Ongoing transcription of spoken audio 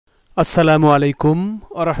আসসালামু আলাইকুম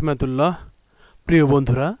ওয়া রাহমাতুল্লাহ। প্রিয়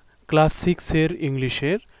বন্ধুরা, ক্লাস 6 এর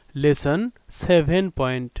ইংলিশের লেসন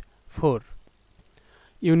 7.4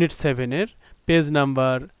 ইউনিট 7 এর পেজ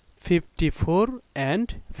নাম্বার 54 এন্ড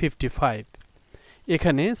 55।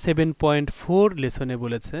 এখানে 7.4 লেসনে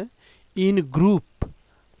বলেছে ইন গ্রুপ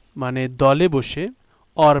মানে দলে বসে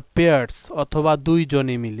অর পেয়ার্স অথবা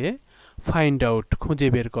দুইজনে মিলে ফাইন্ড আউট খুঁজে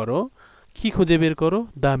বের করো। কি খুঁজে বের করো?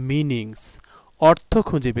 দ্য মিনিংস অর্থ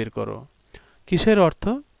খুঁজে বের করো। কিসের অর্থ?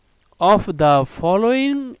 অফ দ্য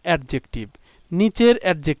ফলোয়িং অ্যাডজেক্টিভ, নিচের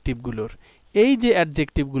অ্যাডজেক্টিভগুলোর। এই যে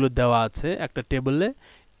অ্যাডজেক্টিভগুলো দেওয়া আছে একটা টেবলে,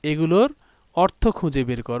 এগুলোর অর্থ খুঁজে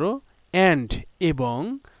বের করো। অ্যান্ড এবং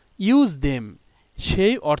ইউজ দেম,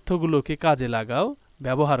 সেই অর্থগুলোকে কাজে লাগাও,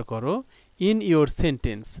 ব্যবহার করো। ইন ইয়োর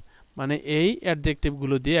সেন্টেন্স মানে এই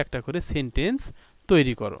অ্যাডজেক্টিভগুলো দিয়ে একটা করে সেন্টেন্স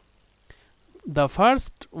তৈরি করো। The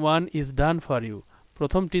first one is done for you,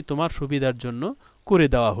 প্রথমটি তোমার সুবিধার জন্য করে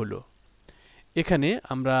দেওয়া হলো। এখানে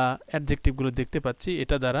আমরা অ্যাডজেক্টিভগুলো দেখতে পাচ্ছি,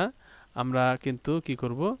 এটা দ্বারা আমরা কিন্তু কি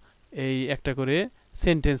করব, এই একটা করে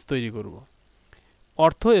সেন্টেন্স তৈরি করব,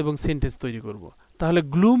 অর্থ এবং সেন্টেন্স তৈরি করব। তাহলে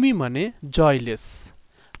গ্লুমি মানে জয়লেস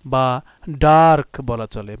বা ডার্ক বলা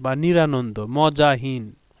চলে, বা নিরানন্দ, মজাহীন।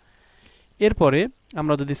 এরপরে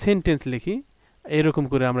আমরা যদি সেন্টেন্স লিখি, এরকম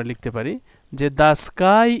করে আমরা লিখতে পারি যে দ্য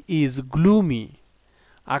স্কাই ইজ গ্লুমি,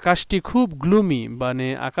 আকাশটি খুব গ্লুমি মানে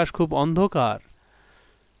আকাশ খুব অন্ধকার।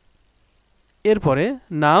 এরপরে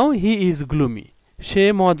নাও হি ইজ গ্লুমি, সে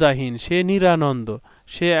মজাহীন, সে নিরানন্দ,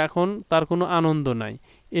 সে এখন তার কোনো আনন্দ নাই,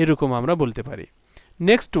 এরকম আমরা বলতে পারি।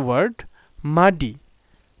 Next word muddy.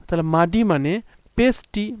 তাহলে মাডি মানে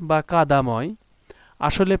পেস্টি বা কাদাময়।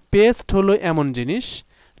 আসলে পেস্ট হলো এমন জিনিস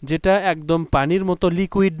যেটা একদম পানির মতো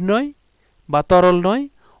লিকুইড নয় বা তরল নয়,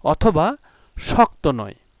 অথবা শক্ত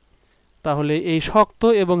নয়। তাহলে এই শক্ত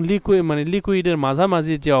এবং লিকুইড মানে লিকুইডের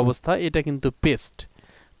মাঝামাঝি যে অবস্থা, এটা কিন্তু পেস্ট।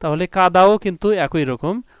 তাহলে কাদাও কিন্তু একই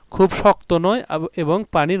রকম, খুব শক্ত নয় এবং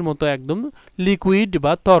পানির মতো একদম লিকুইড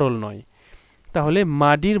বা তরল নয়। তাহলে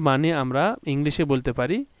মাডির মানে আমরা ইংলিশে বলতে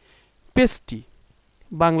পারি পেস্টি,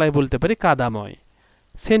 বাংলায় বলতে পারি কাদাময়।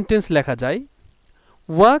 সেন্টেন্স লেখা যায়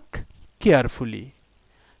ওয়াক কেয়ারফুলি,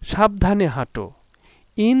 সাবধানে হাঁটো।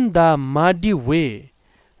 ইন দ্য মাডি ওয়ে,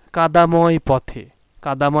 কাদাময় পথে,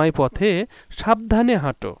 কাদাময় পথে সাবধানে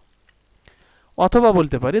হাঁটো। অথবা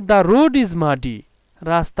বলতে পারি দ্য রোড ইজ মাডি,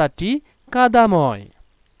 রাস্তাটি কাদাময়।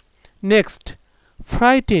 Next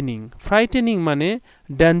frightening. ফ্রাইটেনিং মানে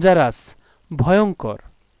ডেঞ্জারাস, ভয়ঙ্কর।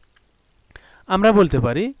 আমরা বলতে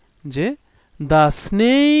পারি যে দ্য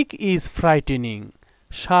স্নেক ইজ ফ্রাইটেনিং,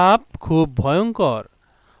 সাপ খুব ভয়ঙ্কর।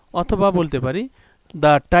 অথবা বলতে পারি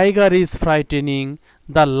the tiger is frightening,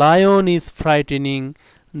 the lion is frightening,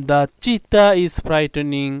 the চিতা is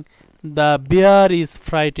frightening, the bear is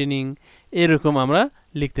frightening, এরকম আমরা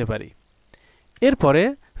লিখতে পারি। এরপরে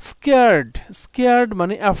স্কেয়ার্ড। স্কেয়ার্ড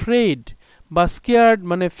মানে অ্যাফ্রেড, বা স্কেয়ার্ড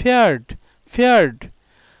মানে ফেয়ার্ড। ফেয়ার্ড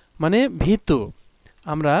মানে ভীত।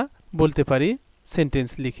 আমরা বলতে পারি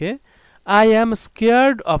সেন্টেন্স লিখে I am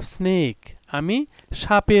scared of snake, আমি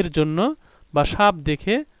সাপের জন্য বা সাপ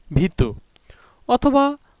দেখে ভীত। অথবা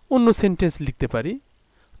অন্য সেন্টেন্স লিখতে পারি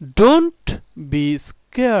ডোন্ট বি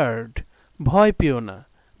স্কেয়ার্ড, ভয় পেও না।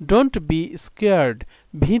 ডোন্ট বি স্কেয়ার্ড,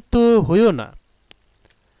 ভীত হইও না।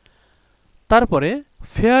 তারপরে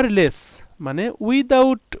ফেয়ারলেস মানে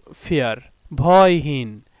উইদাউট ফেয়ার, ভয়হীন,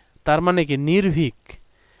 তার মানে কি নির্ভীক।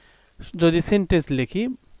 যদি সেন্টেন্স লিখি,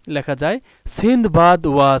 লেখা যায় সিন্দবাদ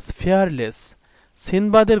ওয়াজ ফেয়ারলেস।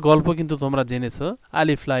 সিন্দবাদের গল্প কিন্তু তোমরা জেনেছো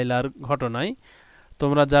আলিফ লাইলার ঘটনায়।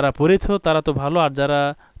 তোমরা যারা পড়েছো তারা তো ভালো, আর যারা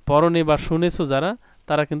পড়নি বা শুনেছো যারা,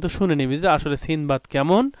 তারা কিন্তু শুনে নিবি যে আসলে সিন্দবাদ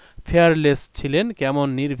কেমন ফেয়ারলেস ছিলেন, কেমন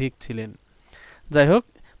নির্ভীক ছিলেন। যাই হোক,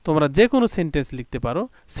 তোমরা যে কোনো সেন্টেন্স লিখতে পারো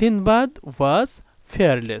সিন্দবাদ ওয়াজ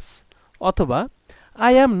ফেয়ারলেস। অথবা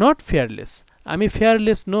আই অ্যাম নট ফেয়ারলেস, আমি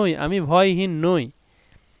ফেয়ারলেস নই, আমি ভয়হীন নই।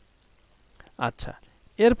 আচ্ছা,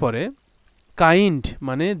 এরপরে কাইন্ড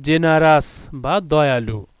মানে জেনারাস বা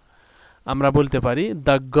দয়ালু। আমরা বলতে পারি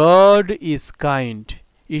দ্য গড ইজ কাইন্ড,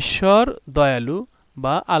 ঈশ্বর দয়ালু,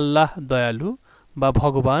 বা আল্লাহ দয়ালু, বা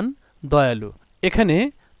ভগবান দয়ালু। এখানে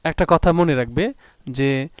একটা কথা মনে রাখবে যে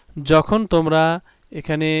যখন তোমরা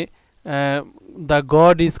এখানে দ্য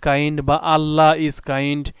গড ইজ কাইন্ড বা আল্লাহ ইজ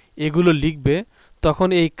কাইন্ড এগুলো লিখবে, তখন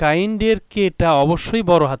এই কাইন্ডের কেটা অবশ্যই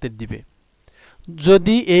বড় হাতের দিবে।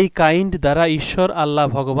 যদি এই কাইন্ড দ্বারা ঈশ্বর, আল্লাহ,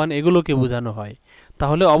 ভগবান এগুলোকে বোঝানো হয়,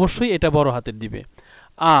 তাহলে অবশ্যই এটা বড় হাতের দিবে।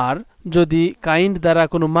 আর যদি কাইন্ড দ্বারা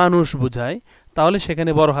কোনো মানুষ বোঝায়, তাহলে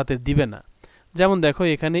সেখানে বড় হাতের দিবে না। যেমন দেখো,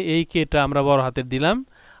 এখানে এই কেটা আমরা বড় হাতের দিলাম,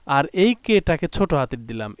 আর এই কেটাকে ছোট হাতের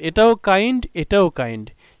দিলাম। এটাও কাইন্ড, এটাও কাইন্ড,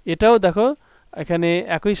 এটাও দেখো এখানে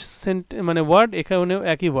একই মানে ওয়ার্ড, এখানেও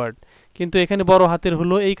একই ওয়ার্ড, কিন্তু এখানে বড় হাতের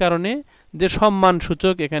হলো এই কারণে যে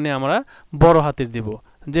সম্মানসূচক এখানে আমরা বড় হাতের দেব,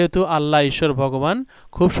 যেহেতু আল্লাহ ঈশ্বর ভগবান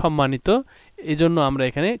খুব সম্মানিত, এই জন্য আমরা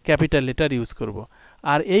এখানে ক্যাপিটাল লেটার ইউজ করব।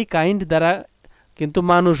 আর এই কাইন্ড দ্বারা কিন্তু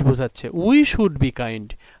মানুষ বোঝাচ্ছে, উই শুড বি কাইন্ড,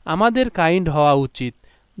 আমাদের কাইন্ড হওয়া উচিত,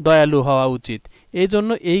 দয়ালু হওয়া উচিত, এই জন্য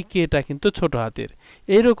এই কেটা কিন্তু ছোট হাতের।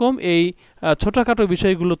 এইরকম এই ছোটোখাটো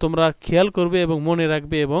বিষয়গুলো তোমরা খেয়াল করবে এবং মনে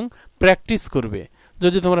রাখবে এবং প্র্যাকটিস করবে।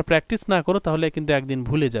 যদি তোমরা প্র্যাকটিস না করো তাহলে কিন্তু একদিন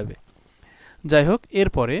ভুলে যাবে। যাই হোক,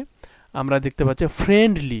 এরপরে আমরা দেখতে পাচ্ছি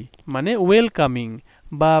ফ্রেন্ডলি মানে ওয়েলকামিং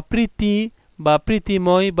বা প্রীতি বা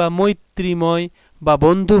প্রীতিময় বা মৈত্রীময় বা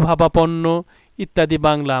বন্ধুভাবাপন্ন ইত্যাদি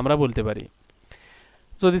বাংলা আমরা বলতে পারি।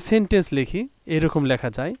 যদি সেন্টেন্স লিখি এরকম লেখা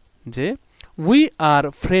যায় যে উই আর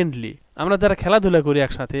ফ্রেন্ডলি, আমরা যারা খেলাধুলা করি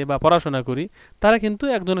একসাথে বা পড়াশোনা করি তারা কিন্তু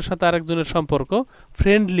একজনের সাথে আরেকজনের সম্পর্ক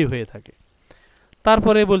ফ্রেন্ডলি হয়ে থাকে।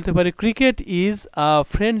 তারপরে বলতে পারি cricket is a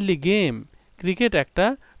friendly game, cricket একটা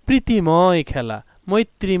প্রীতিময় খেলা,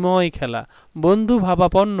 মৈত্রীময় খেলা,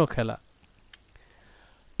 বন্ধুভাবাপন্ন খেলা।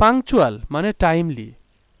 পাংচুয়াল মানে টাইমলি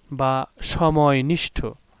বা সময়নিষ্ঠ,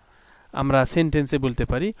 আমরা সেন্টেন্সে বলতে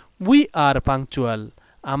পারি উই আর পাংচুয়াল,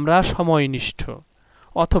 আমরা সময়নিষ্ঠ।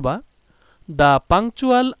 অথবা দ্য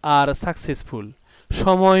পাংচুয়াল আর সাকসেসফুল,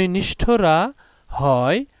 সময়নিষ্ঠরা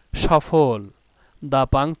হয় সফল। দ্য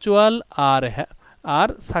পাংচুয়াল আর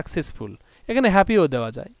সাকসেসফুল, এখানে হ্যাপিও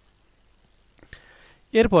দেওয়া যায়।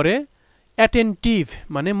 এরপরে অ্যাটেন্টিভ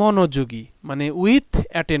মানে মনোযোগী, মানে উইথ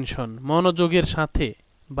অ্যাটেনশন, মনোযোগের সাথে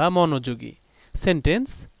বা মনোযোগী। সেন্টেন্স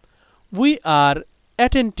উই আর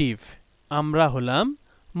অ্যাটেন্টিভ, আমরা হলাম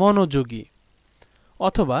মনোযোগী।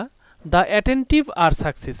 অথবা দ্য অ্যাটেন্টিভ আর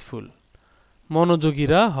সাকসেসফুল,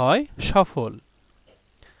 মনোযোগীরা হয় সফল।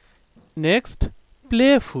 নেক্সট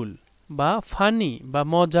প্লেফুল বা ফানি বা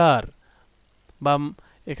মজার, বা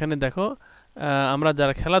এখানে দেখো আমরা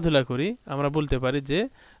যারা খেলাধুলা করি আমরা বলতে পারি যে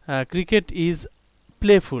ক্রিকেট ইজ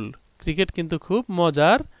প্লেফুল, ক্রিকেট কিন্তু খুব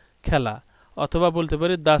মজার খেলা। অথবা বলতে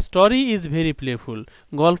পারি the story is very playful,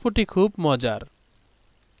 গল্পটি খুব মজার।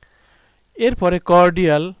 এরপরে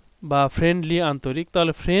কর্ডিয়াল বা ফ্রেন্ডলি আন্তরিক,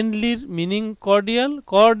 তাহলে ফ্রেন্ডলির মিনিং কর্ডিয়াল,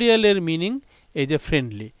 কর্ডিয়ালের মিনিং এই যে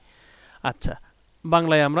ফ্রেন্ডলি। আচ্ছা,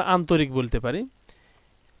 বাংলায় আমরা আন্তরিক বলতে পারি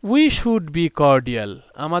উই শুড বি কর্ডিয়াল,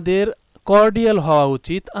 আমাদের কর্ডিয়াল হওয়া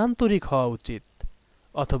উচিত, আন্তরিক হওয়া উচিত।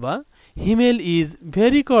 অথবা হিমেল ইজ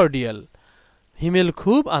ভেরি কর্ডিয়াল, হিমেল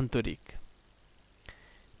খুব আন্তরিক।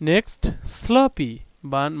 নেক্সট স্লপি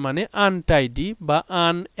বা মানে আনটাইডি বা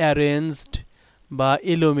আনঅ্যারেঞ্জড বা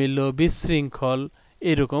এলোমেলো বিশৃঙ্খল,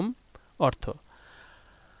 এরকম অর্থ।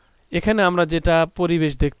 এখানে আমরা যেটা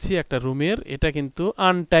পরিবেশ দেখছি একটা রুমের, এটা কিন্তু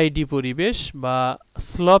আনটাইডি পরিবেশ বা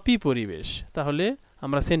স্লপি পরিবেশ। তাহলে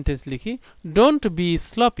আমরা সেন্টেন্স লিখি ডোন্ট বি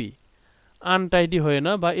স্লপি, আনটাইডি হয়ে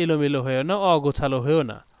না বা এলোমেলো হয়ে না, অগোছালো হয়েও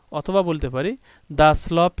না। অথবা বলতে পারি দ্য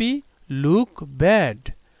স্লপি লুক ব্যাড,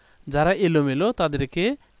 যারা এলোমেলো তাদেরকে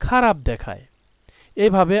খারাপ দেখায়।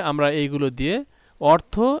 এইভাবে আমরা এইগুলো দিয়ে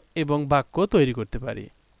অর্থ এবং বাক্য তৈরি করতে পারি।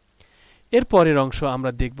 এর পরের অংশ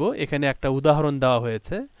আমরা দেখব, এখানে একটা উদাহরণ দেওয়া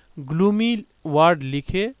হয়েছে। গ্লুমি ওয়ার্ড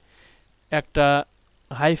লিখে একটা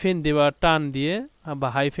হাইফেন দেওয়া টান দিয়ে বা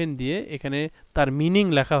হাইফেন দিয়ে এখানে তার মিনিং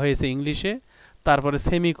লেখা হয়েছে ইংলিশে, তারপরে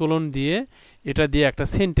সেমিকোলন দিয়ে এটা দিয়ে একটা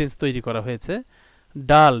সেন্টেন্স তৈরি করা হয়েছে।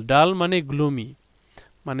 ডাল, ডাল মানে গ্লুমি,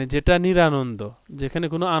 মানে যেটা নিরানন্দ, যেখানে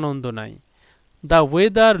কোনো আনন্দ নাই। The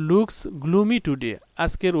weather looks gloomy today,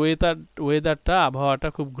 আজকের ওয়েদারটা আবহাওয়াটা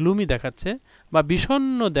খুব গ্লুমি দেখাচ্ছে বা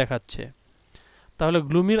বিষণ্ণ দেখাচ্ছে। তাহলে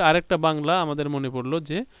গ্লুমির আরেকটা বাংলা আমাদের মনে পড়লো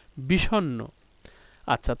যে বিষণ্ণ।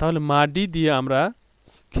 আচ্ছা, তাহলে মাডি দিয়ে আমরা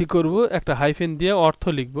কী করব, একটা হাইফেন দিয়ে অর্থ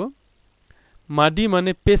লিখব। মাডি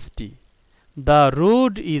মানে pastry, the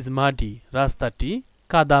road is muddy, রাস্তাটি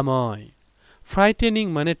কাদাময়। ফ্রাইটেনিং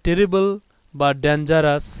মানে টেরিবল বা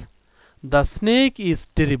dangerous, the snake is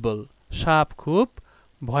terrible, সাপ খুব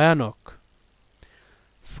ভয়ানক।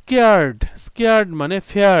 স্কেয়ার্ড, স্কেয়ার্ড মানে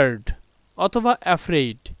ফেয়ার্ড অথবা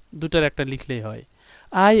অ্যাফ্রেইড, দুটার একটা লিখলেই হয়।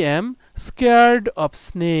 I am scared of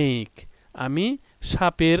snake, আমি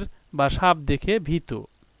সাপের বা সাপ দেখে ভীত।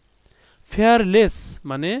 ফেয়ারলেস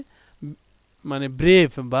মানে মানে ব্রেভ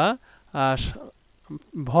বা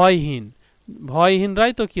ভয়হীন,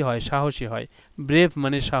 ভয়হীনরাই তো কি হয়, সাহসী হয়। ব্রেভ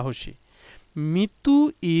মানে সাহসী। মিতু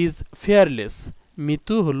ইজ ফেয়ারলেস,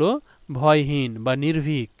 মিতু হলো ভয়হীন বা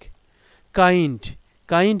নির্ভীক। কাইন্ড,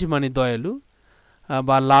 কাইন্ড মানে দয়ালু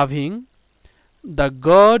বা loving. The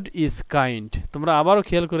god is kind, তোমরা আবারও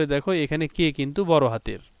খেয়াল করে দেখো এখানে কে কিন্তু বড়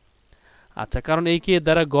হাতের। আচ্ছা, কারণ এই কে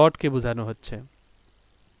দ্বারা গডকে বোঝানো হচ্ছে।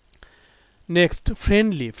 Next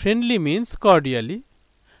friendly, friendly means cordially.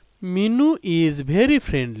 Minu is very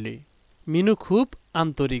friendly, Minu খুব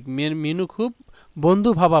আন্তরিক, মিনু খুব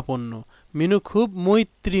বন্ধুভাবাপন্ন, মিনু খুব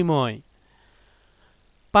মৈত্রীময়।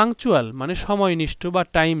 পাংচুয়াল মানে সময়নিষ্ঠ বা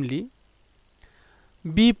টাইমলি।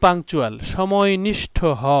 বি পাংচুয়াল সময়নিষ্ঠ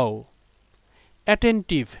হও।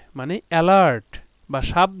 অ্যাটেন্টিভ মানে অ্যালার্ট বা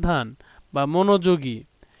সাবধান বা মনোযোগী।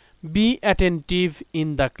 Be attentive in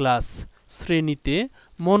the class শ্রেণীতে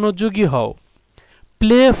মনোযোগী হও।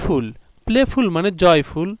 প্লেফুল প্লেফুল মানে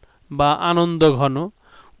জয়ফুল বা আনন্দঘন।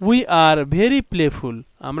 উই আর ভেরি প্লেফুল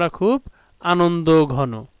আমরা খুব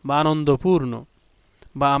আনন্দঘন বা আনন্দপূর্ণ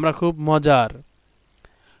বা আমরা খুব মজার।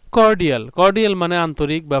 কর্ডিয়াল কর্ডিয়াল মানে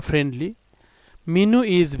আন্তরিক বা friendly. Minu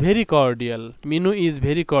is very cordial Minu is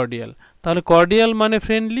very cordial. তাহলে কর্ডিয়াল মানে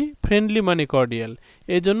ফ্রেন্ডলি, ফ্রেন্ডলি মানে কর্ডিয়াল,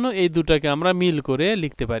 এই জন্য এই দুটাকে আমরা মিল করে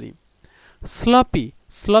লিখতে পারি। স্লপি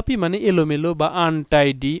স্লপি মানে এলোমেলো বা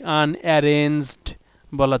আনটাইডি আনঅ্যারেঞ্জড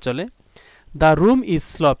বলা চলে। দ্য রুম ইজ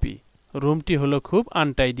স্লপি রুমটি হলো খুব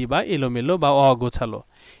আনটাইডি বা এলোমেলো বা অগোছালো।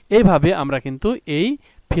 এইভাবে আমরা কিন্তু এই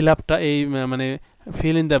ফিল আপটা এই মানে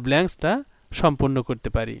ফিল ইন দ্য ব্ল্যাঙ্কসটা সম্পূর্ণ করতে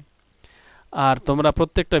পারি। আর তোমরা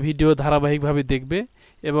প্রত্যেকটা ভিডিও ধারাবাহিকভাবে দেখবে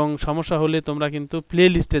এবং সমস্যা হলে তোমরা কিন্তু প্লে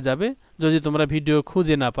লিস্টে যাবে। যদি তোমরা ভিডিও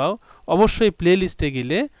খুঁজে না পাও অবশ্যই প্লে লিস্টে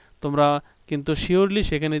গেলে তোমরা কিন্তু শিওরলি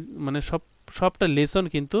সেখানে মানে সবটা লেসন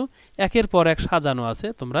কিন্তু একের পর এক সাজানো আছে,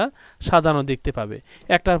 তোমরা সাজানো দেখতে পাবে।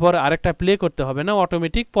 একটার পর আরেকটা প্লে করতে হবে না,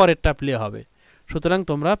 অটোমেটিক পরেরটা প্লে হবে। সুতরাং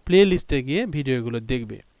তোমরা প্লে লিস্টে গিয়ে ভিডিওগুলো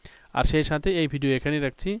দেখবে। আর সেই সাথে এই ভিডিও এখানেই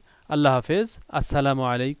রাখছি। আল্লাহ হাফেজ। আসসালামু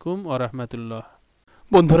আলাইকুম ওয়া রাহমাতুল্লাহ।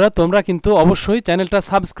 বন্ধুরা তোমরা কিন্তু অবশ্যই চ্যানেলটা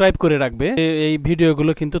সাবস্ক্রাইব করে রাখবে। এই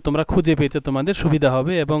ভিডিওগুলো কিন্তু তোমরা খুঁজে পেতে তোমাদের সুবিধা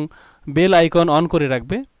হবে এবং বেল আইকন অন করে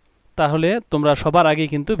রাখবে, তাহলে তোমরা সবার আগে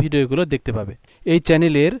কিন্তু ভিডিওগুলো দেখতে পাবে। এই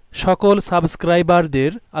চ্যানেলের সকল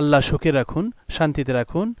সাবস্ক্রাইবারদের আল্লাহ সুখে রাখুন, শান্তিতে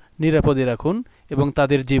রাখুন, নিরাপদে রাখুন এবং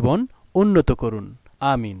তাদের জীবন উন্নত করুন।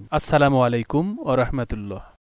 আমিন। আসসালামু আলাইকুম ওয়া রাহমাতুল্লাহ।